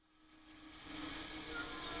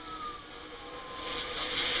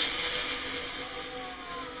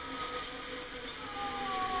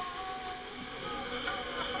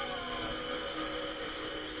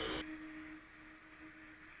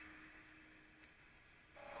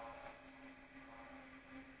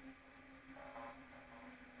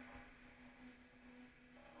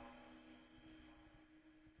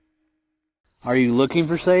Are you looking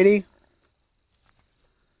for Sadie?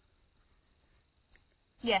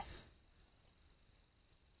 Yes.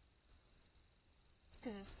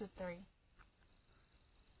 Because it's the 3.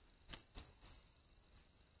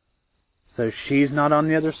 So she's not on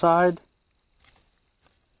the other side?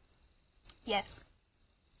 Yes.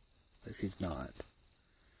 So she's not.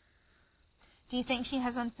 Do you think she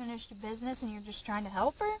has unfinished business and you're just trying to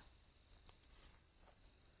help her?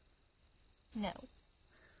 No.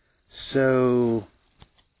 So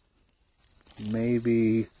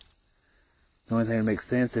maybe the only thing that makes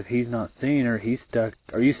sense, if he's not seeing her, he's stuck.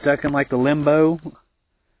 Are you stuck in like the limbo?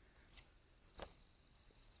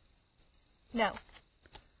 No.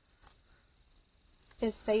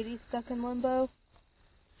 Is Sadie stuck in limbo?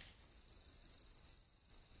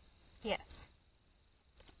 Yes.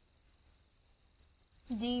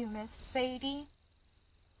 Do you miss Sadie?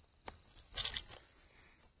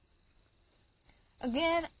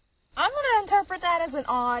 Again, I'm gonna interpret that as an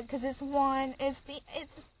odd because it's the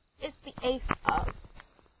ace up.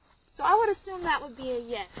 So I would assume that would be a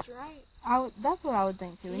yes, right? That's what I would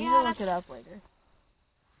think too. We need Yeah, to look it up later.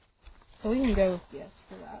 So we can go with yes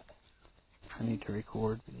for that. I need to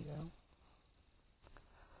record video.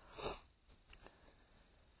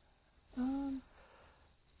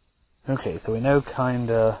 Okay, so we know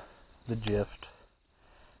kinda the gist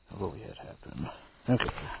of what we had happen. Okay.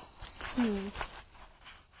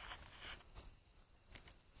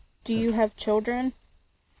 Do you have children?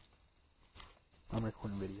 I'm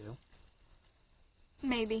recording video.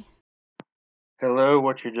 Maybe. Hello,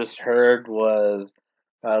 what you just heard was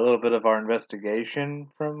a little bit of our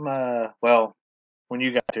investigation from, when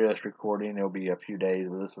you got to this recording, it'll be a few days,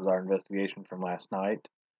 but this was our investigation from last night.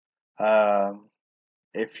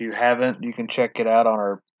 If you haven't, you can check it out on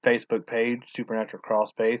our Facebook page, Supernatural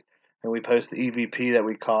Crawlspace, and we post the EVP that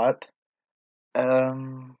we caught.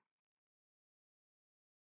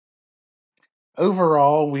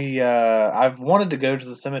 Overall, I've wanted to go to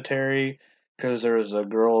the cemetery because there was a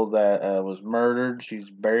girl that was murdered. She's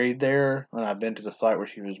buried there, and I've been to the site where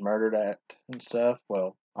she was murdered at and stuff.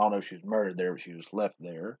 Well, I don't know if she was murdered there, but she was left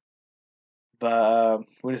there. But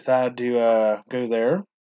we decided to go there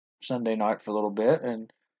Sunday night for a little bit,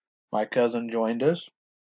 and my cousin joined us.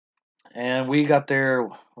 And we got there,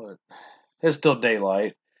 it's still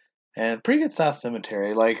daylight, and pretty good sized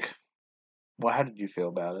cemetery. Well, how did you feel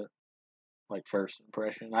about it? Like, first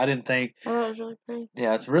impression? I didn't think. Oh, that was really pretty.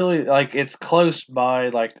 Yeah, it's really, it's close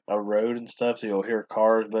by, a road and stuff, so you'll hear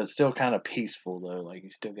cars, but it's still kind of peaceful, though. Like,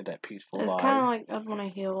 you still get that peaceful It's vibe. kind of like up on a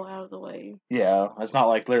hill out of the way. Yeah, it's not,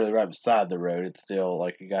 literally right beside the road. It's still,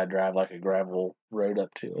 you gotta drive, a gravel road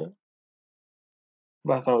up to it.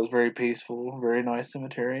 But I thought it was very peaceful, very nice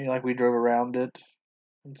cemetery. We drove around it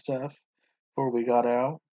and stuff before we got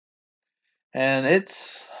out. And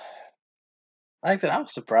it's, like I said, I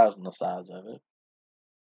was surprised on the size of it.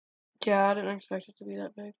 Yeah, I didn't expect it to be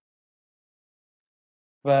that big.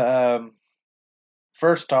 But,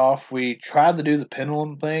 first off, we tried to do the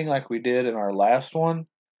pendulum thing like we did in our last one,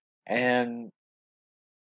 and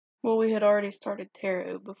Well, we had already started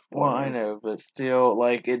tarot before. well, I know, but still,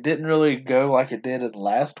 it didn't really go like it did in the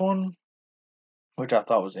last one, which I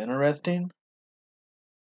thought was interesting.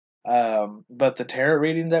 But the tarot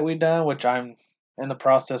reading that we done, which I'm in the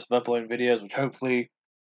process of uploading videos, which hopefully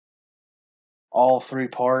all 3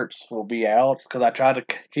 parts will be out, because I tried to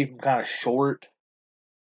keep them kind of short,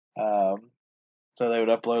 so they would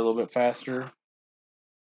upload a little bit faster.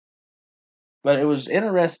 But it was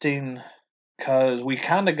interesting because we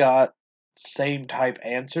kind of got same type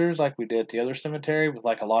answers like we did at the other cemetery with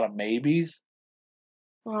a lot of maybes.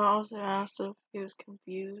 Well, I also asked if he was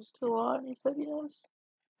confused a lot, and he said yes.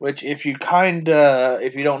 Which, if you don't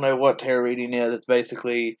know what tarot reading is, it's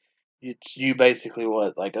basically you basically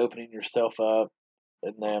opening yourself up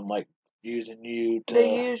and then using you to.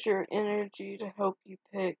 They use your energy to help you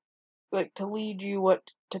pick, to lead you what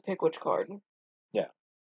to pick which card. Yeah.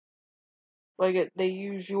 They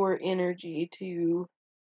use your energy to,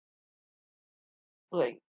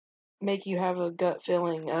 make you have a gut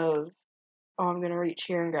feeling of, oh, I'm gonna reach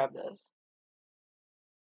here and grab this.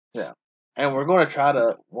 Yeah. And we're going to try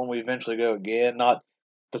to, when we eventually go again, not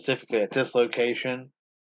specifically at this location,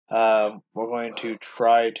 we're going to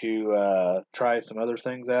try some other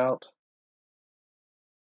things out.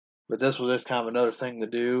 But this was just kind of another thing to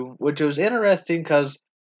do, which was interesting because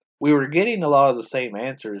we were getting a lot of the same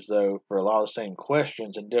answers, though, for a lot of the same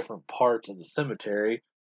questions in different parts of the cemetery.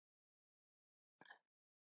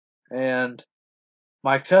 And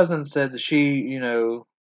my cousin said that she,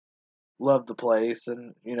 loved the place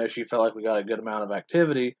and, she felt like we got a good amount of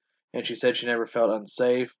activity. And she said she never felt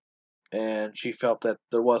unsafe. and she felt that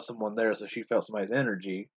there was someone there, so she felt somebody's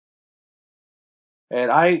energy.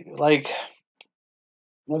 And I like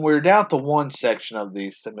when we were down at the one section of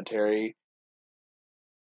the cemetery,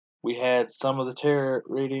 we had some of the tarot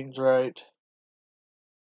readings, right?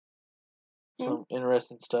 Some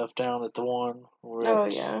interesting stuff down at the one. Oh,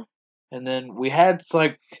 yeah. And then we had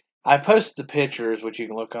I posted the pictures, which you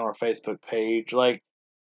can look on our Facebook page. Like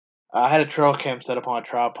I had a trail cam set up on a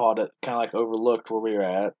tripod that kind of like overlooked where we were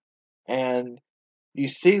at, and you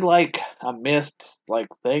see like a mist like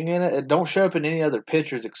thing in it. It don't show up in any other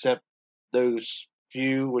pictures except those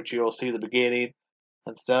few, which you'll see the beginning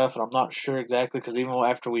and stuff. And I'm not sure exactly because even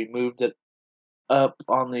after we moved it up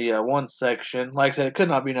on the one section, like I said, it could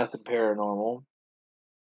not be nothing paranormal.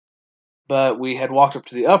 But we had walked up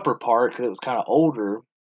to the upper part because it was kind of older,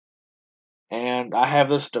 and I have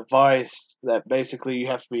this device that basically you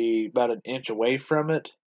have to be about an inch away from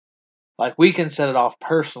it. Like we can set it off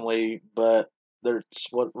personally, but there's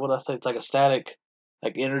what I say, it's like a static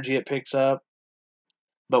like energy it picks up.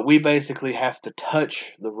 But we basically have to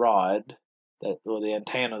touch the rod or the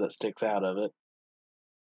antenna that sticks out of it,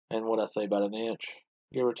 and what I say about an inch,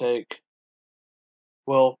 give or take.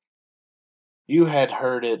 Well, you had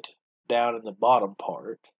heard it down in the bottom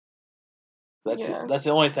part. That's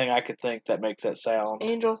the only thing I could think that makes that sound.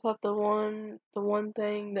 Angel thought the one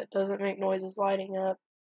thing that doesn't make noise is lighting up.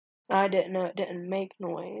 I didn't know it didn't make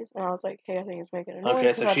noise, and I was like, "Hey, I think it's making a noise." Okay,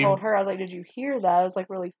 Because so I told her, I was like, "Did you hear that?" It was like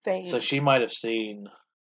really faint. So she might have seen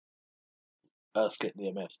us getting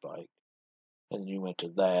the EMS bike, and you went to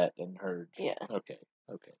that and heard. Yeah. Okay,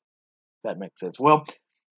 that makes sense. Well,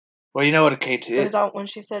 you know what a K2 is. Because when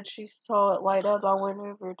she said she saw it light up, I went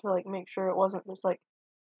over to like make sure it wasn't just like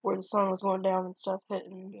where the sun was going down and stuff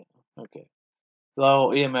hitting. Yeah. Okay.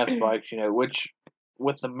 So EMS bikes, which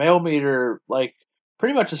with the mail meter, like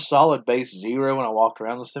pretty much a solid base 0 when I walked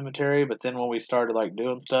around the cemetery, but then when we started like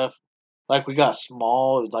doing stuff, like we got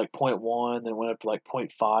small, it was like 0.1, then went up to like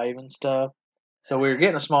 0.5 and stuff. So we were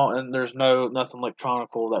getting a small, and there's nothing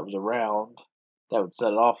electronical that was around that would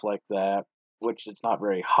set it off like that, which it's not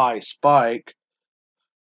very high spike.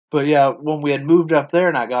 But yeah, when we had moved up there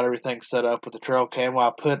and I got everything set up with the trail cam,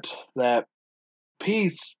 I put that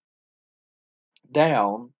piece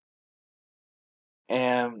down,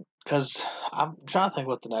 and because I'm trying to think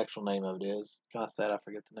what the actual name of it is. Kind of sad I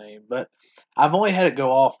forget the name, but I've only had it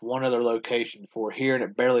go off one other location for here, and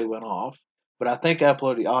it barely went off. But I think I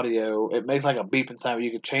upload the audio. It makes like a beeping sound. But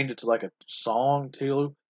you could change it to like a song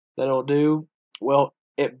too that it'll do. Well,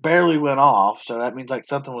 it barely went off, so that means like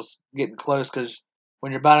something was getting close. Because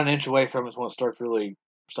when you're about an inch away from it, is when it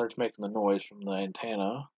starts making the noise from the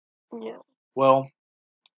antenna. Yeah. Well,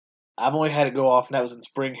 I've only had it go off, and that was in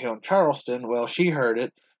Spring Hill and Charleston. Well, she heard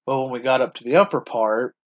it, but when we got up to the upper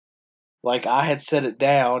part, like I had set it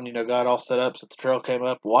down, got all set up so the trail came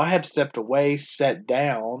up. Well, I had stepped away, sat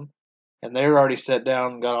down, and they were already set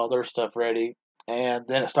down and got all their stuff ready. And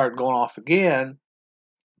then it started going off again,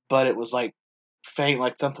 but it was like faint,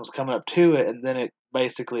 like something was coming up to it, and then it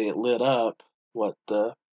lit up. Was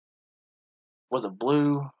it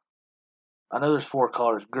blue? I know there's 4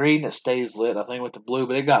 colors. Green, it stays lit, I think, with the blue,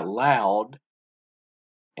 but it got loud,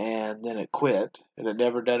 and then it quit, and it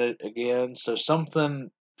never did it again. So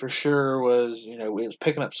something for sure was, it was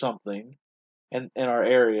picking up something in our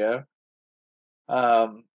area.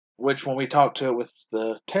 Which when we talked to it with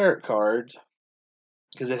the tarot cards,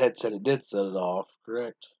 because it had said it did set it off,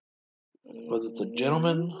 correct? Was it the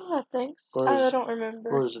gentleman? I think so. Or I don't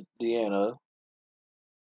remember. Or was it Deanna?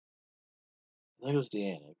 I think it was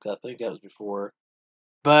Deanna, 'cause I think that was before.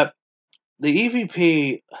 But the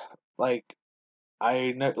EVP, like,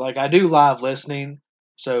 I know, like I do live listening,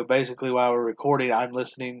 so basically while we're recording, I'm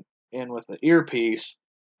listening in with the earpiece,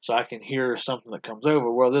 so I can hear something that comes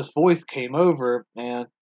over. Well, this voice came over, and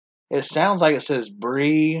it sounds like it says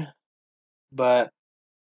Bree, but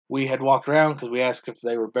we had walked around because we asked if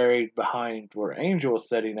they were buried behind where Angel was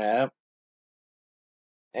sitting at,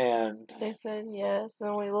 and they said yes.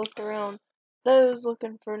 And we looked around those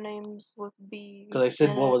looking for names with B. because they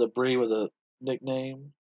said what was a Bree was a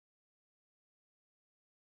nickname.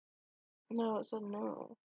 No, it said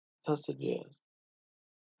no. I said yes.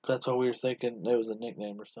 That's what we were thinking. It was a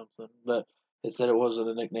nickname or something, but it said it wasn't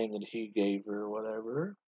a nickname that he gave her or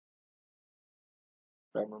whatever.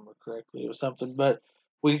 If I remember correctly, it was something. But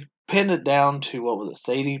we pinned it down to what was it,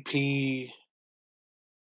 Sadie P.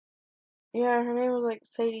 Yeah, her name was like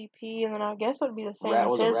Sadie P, and then I guess it would be the same as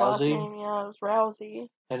Was it his last Rousey? name. Yeah, it was Rousey.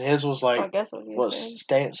 And his was So I like guess it would be the what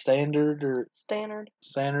same. standard or Standard.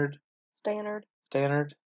 standard? Standard.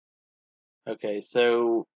 Standard. Okay,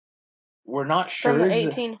 so we're not From sure. the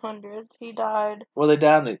 1800s, he died. Well, they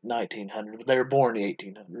died in the 1900s, but they were born in the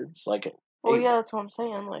 1800s. Like, Well, yeah, that's what I'm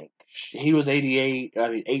saying. Like, he was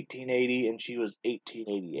 1880, and she was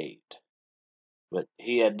 1888. But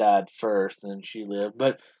he had died first, and then she lived.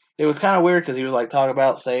 But it was kind of weird because he was like talking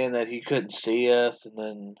about saying that he couldn't see us, and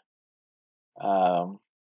then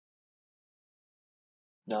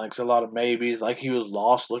like, it's a lot of maybes. Like, he was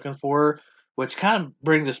lost looking for her, which kind of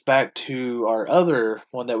brings us back to our other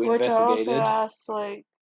one that we which I also investigated. asked, like,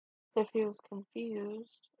 if he was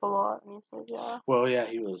confused a lot, and he said, yeah. Well, yeah,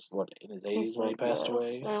 he was in his He 80s when he said passed yes.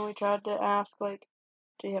 away. And we tried to ask, like,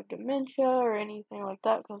 do you have dementia or anything like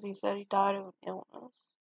that? Because he said he died of an illness.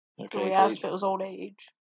 Okay, So we asked if it was old age.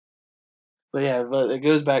 but yeah, but it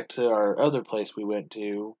goes back to our other place we went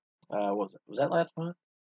to. Was that last month?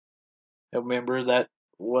 I remember that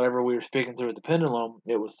whatever we were speaking through with the pendulum,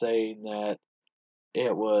 it was saying that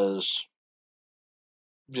it was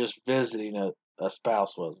just visiting a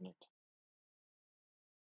spouse, wasn't it?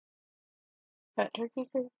 At Turkey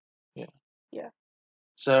Creek? Yeah. Yeah.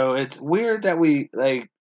 So it's weird that we like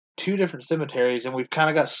two different cemeteries and we've kind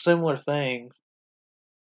of got similar things,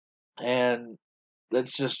 and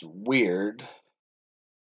that's just weird.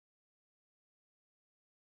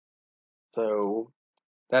 So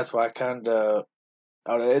that's why I don't know,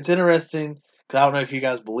 it's interesting because I don't know if you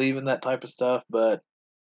guys believe in that type of stuff, but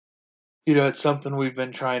it's something we've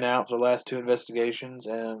been trying out for the last two investigations,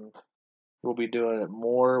 and we'll be doing it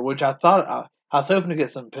more. Which I was hoping to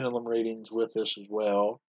get some pendulum readings with this as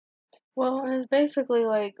well. Well, it's basically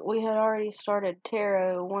like we had already started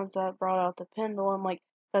tarot once I brought out the pendulum. Like,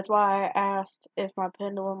 that's why I asked if my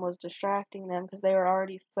pendulum was distracting them because they were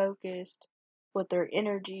already focused with their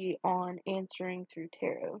energy on answering through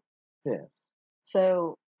tarot. Yes.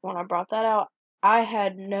 So when I brought that out, I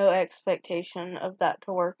had no expectation of that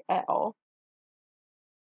to work at all.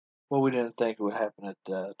 Well, we didn't think it would happen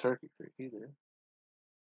at Turkey Creek either.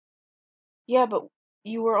 Yeah, but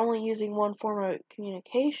you were only using one form of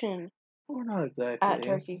communication Well, not exactly. at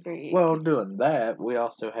Turkey Creek. Well, doing that, we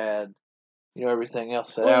also had everything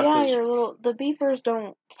else set Well, out. yeah, Cause the beepers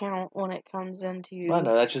don't count when it comes into I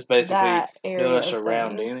know that's just basically that area a of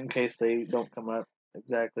surrounding things. in case they don't come up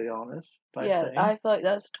exactly on us type Yeah, thing. I feel like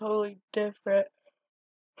that's totally different.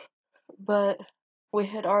 But we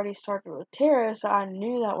had already started with tarot, so I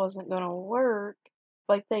knew that wasn't going to work.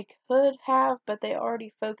 Like, they could have, but they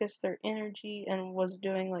already focused their energy and was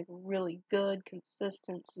doing, like, really good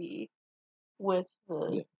consistency with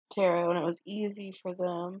the tarot, and it was easy for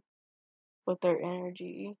them with their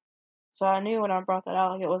energy. So I knew when I brought that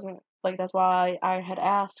out, like, it wasn't, like, that's why I had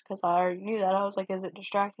asked, because I already knew that. I was like, is it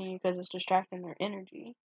distracting you? Because it's distracting their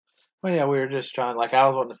energy. Well, yeah, we were just trying. Like, I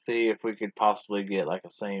was wanting to see if we could possibly get like a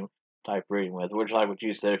same type reading with, which, like what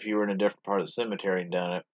you said, if you were in a different part of the cemetery and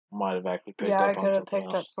done it, might have actually picked Yeah, I up on could have something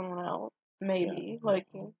picked up else. someone else. Yeah, Maybe. Like,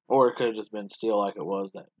 or it could have just been still like it was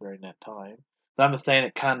that during that time. But I'm just saying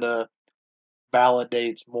it kind of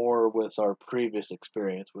validates more with our previous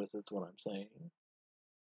experience with it's what I'm saying.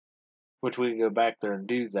 Which we can go back there and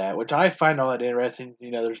do that, which I find all that interesting.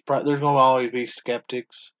 There's going to always be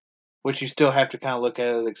skeptics, which you still have to kind of look at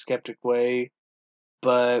it the skeptic way.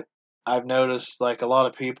 But I've noticed like a lot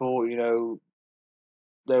of people,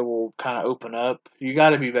 they will kind of open up. You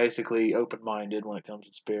got to be basically open minded when it comes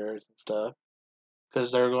to spirits and stuff,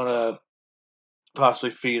 because they're going to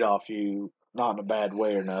possibly feed off you, not in a bad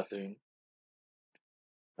way or nothing.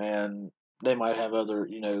 And they might have other,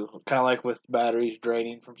 kind of like with batteries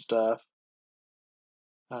draining from stuff,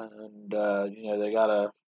 and they gotta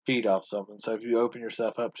feed off something. So if you open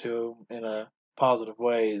yourself up to them in a positive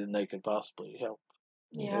way, then they could possibly help.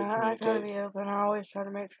 yeah, I try to Communicate. be open. I always try to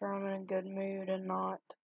make sure I'm in a good mood and not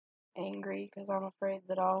angry because I'm afraid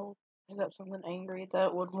that I'll pick up something angry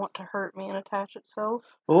that would want to hurt me and attach itself.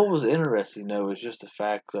 Well, what was interesting though is just the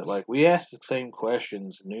fact that like we asked the same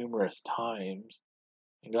questions numerous times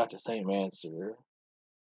and got the same answer,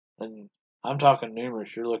 and I'm talking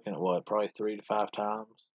numerous. You're looking at what, probably 3 to 5 times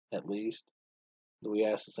at least. We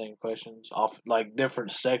ask the same questions off like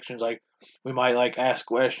different sections. Like we might like ask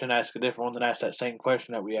a question, ask a different one, then ask that same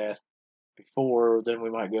question that we asked before. Then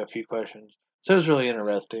we might go a few questions. So it was really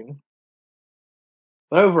interesting.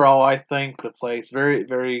 But overall, I think the place very,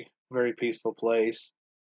 very, very peaceful place.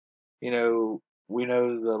 We know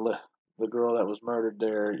the girl that was murdered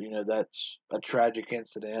there. That's a tragic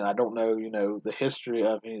incident. I don't know, the history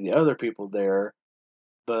of any of the other people there,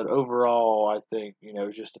 but overall, I think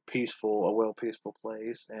it's just a well peaceful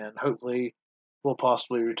place, and hopefully, we'll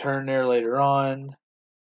possibly return there later on.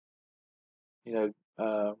 You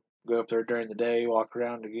know, go up there during the day, walk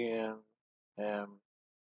around again, and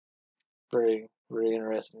very, very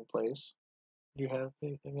interesting place. Do you have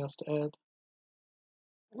anything else to add?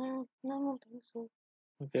 No, I don't think so.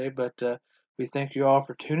 Okay, but we thank you all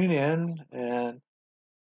for tuning in, and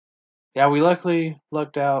yeah, we luckily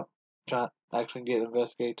lucked out trying actually getting to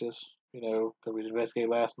investigate this, because we investigated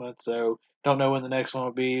last month, so don't know when the next one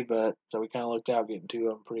will be, but so we kind of looked out getting to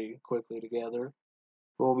them pretty quickly together.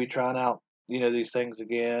 We'll be trying out, these things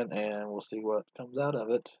again, and we'll see what comes out of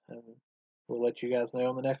it, and we'll let you guys know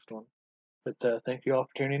on the next one. But thank you all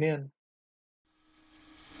for tuning in.